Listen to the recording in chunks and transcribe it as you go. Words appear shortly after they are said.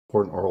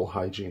important oral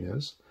hygiene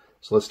is.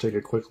 So let's take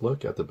a quick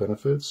look at the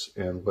benefits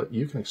and what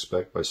you can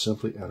expect by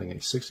simply adding a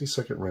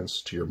 60-second rinse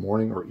to your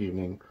morning or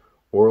evening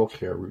oral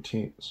care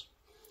routines.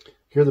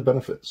 Here are the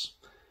benefits.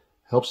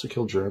 Helps to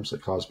kill germs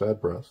that cause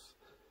bad breath,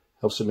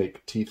 helps to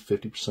make teeth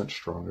 50%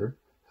 stronger,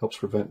 helps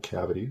prevent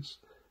cavities,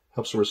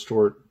 helps to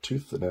restore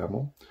tooth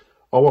enamel,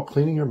 all while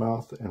cleaning your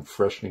mouth and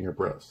freshening your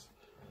breath.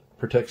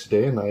 Protects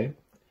day and night,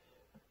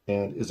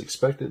 and is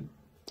accepted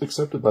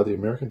by the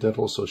American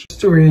Dental Association.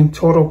 Listerine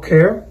Total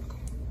Care,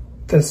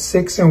 the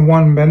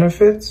 6-in-1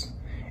 benefits,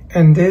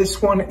 and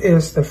this one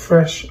is the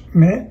fresh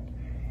mint.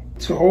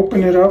 To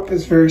open it up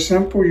is very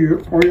simple.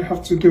 All you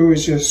have to do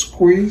is just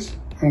squeeze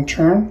and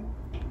turn.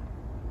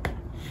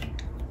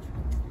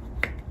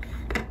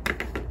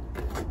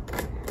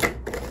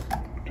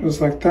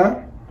 Just like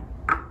that.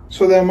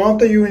 So the amount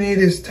that you need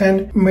is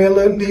 10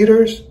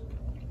 milliliters,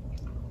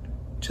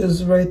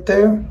 just right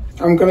there.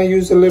 I'm gonna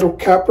use a little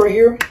cap right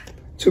here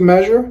to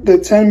measure. The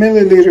 10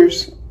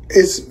 milliliters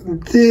is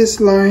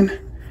this line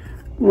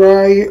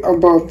right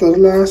above the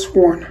last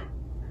one,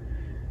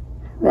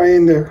 right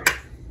in there,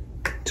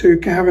 so you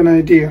can have an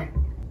idea.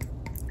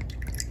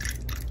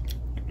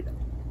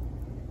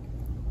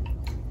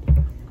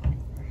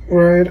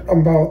 Right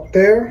about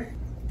there.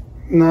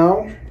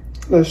 Now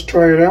let's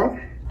try it out.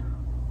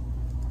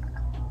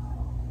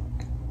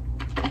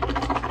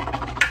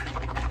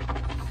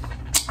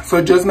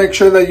 So just make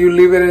sure that you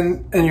leave it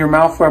in your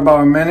mouth for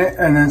about a minute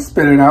and then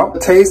spit it out. The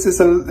taste is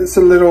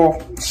a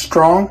little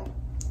strong,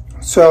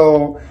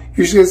 so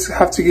you just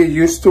have to get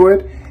used to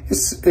it.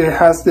 It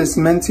has this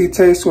minty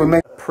taste, so it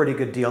makes pretty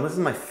good deal. This is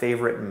my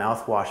favorite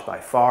mouthwash by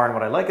far, and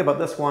what I like about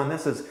this one,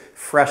 this is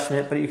fresh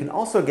mint, but you can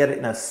also get it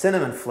in a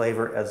cinnamon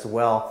flavor as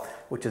well,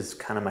 which is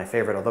kind of my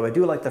favorite, although I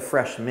do like the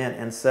fresh mint.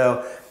 And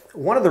so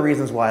one of the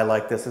reasons why I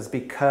like this is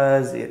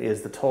because it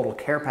is the total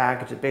care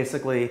package. It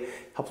basically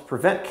helps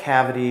prevent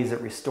cavities, it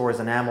restores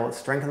enamel, it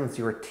strengthens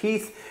your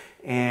teeth,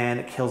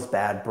 and it kills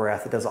bad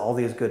breath. It does all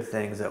these good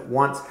things at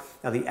once.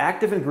 Now the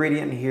active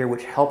ingredient in here,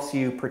 which helps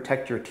you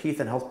protect your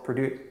teeth and helps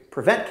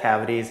prevent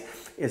cavities,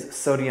 is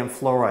sodium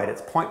fluoride.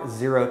 It's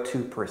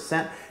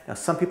 0.02%. Now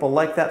some people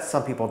like that,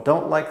 some people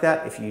don't like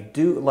that. If you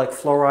do like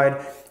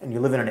fluoride and you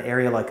live in an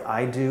area like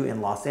I do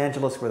in Los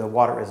Angeles where the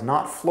water is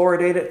not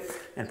fluoridated,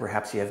 and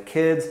perhaps you have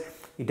kids,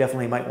 you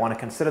definitely might want to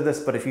consider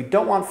this. But if you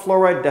don't want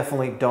fluoride,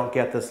 definitely don't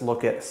get this.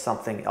 Look at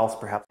something else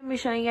perhaps. I'm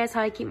showing you guys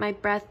how I keep my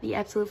breath the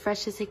absolute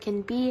freshest it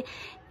can be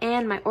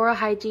and my oral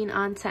hygiene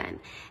on 10.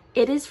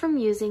 It is from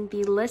using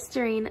the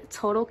Listerine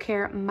Total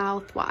Care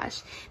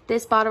mouthwash.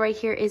 This bottle right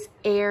here is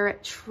air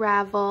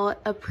travel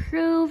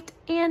approved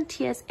and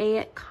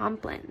TSA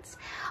compliance.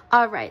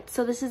 All right,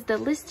 so this is the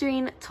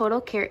Listerine Total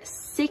Care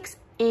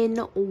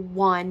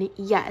 6-in-1.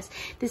 Yes,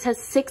 this has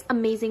 6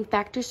 amazing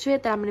factors to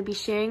it that I'm going to be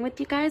sharing with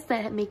you guys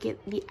that make it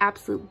the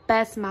absolute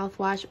best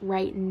mouthwash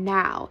right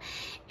now.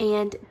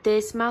 And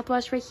this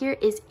mouthwash right here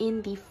is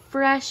in the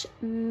fresh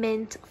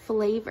mint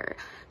flavor.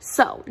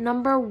 So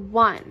number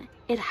 1,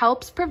 it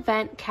helps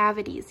prevent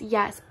cavities.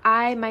 Yes,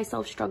 I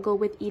myself struggle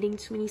with eating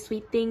too many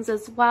sweet things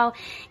as well,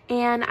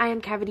 and I am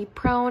cavity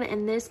prone,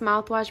 and this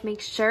mouthwash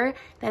makes sure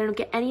that I don't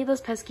get any of those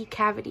pesky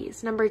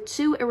cavities. Number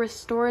 2, it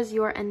restores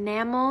your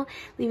enamel,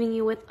 leaving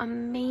you with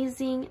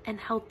amazing and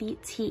healthy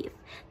teeth.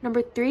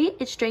 Number 3,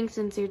 it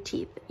strengthens your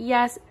teeth.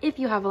 Yes, if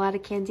you have a lot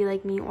of candy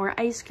like me or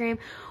ice cream,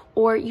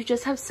 or you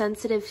just have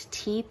sensitive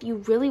teeth, you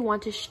really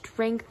want to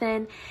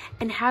strengthen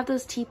and have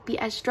those teeth be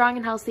as strong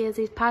and healthy as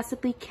they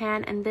possibly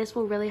can, and this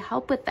will really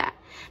help with that.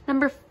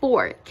 Number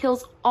 4,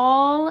 kills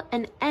all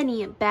and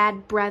any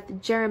bad breath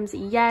germs.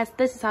 Yes,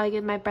 this is how I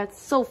get my breath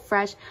so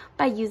fresh,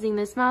 by using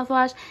this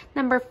mouthwash.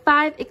 Number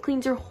 5, it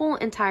cleans your whole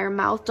entire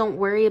mouth. Don't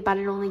worry about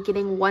it only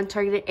getting one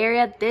targeted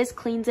area. This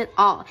cleans it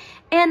all.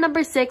 And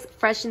number 6,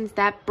 freshens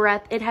that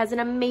breath. It has an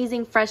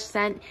amazing fresh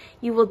scent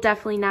you will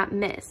definitely not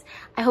miss.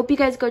 I hope you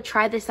guys go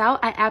try this out.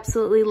 I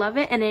absolutely love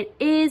it, and it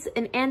is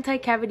an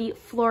anti-cavity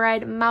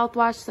fluoride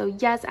mouthwash, so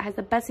yes, it has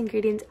the best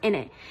ingredients in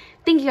it.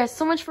 Thank you guys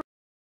so much for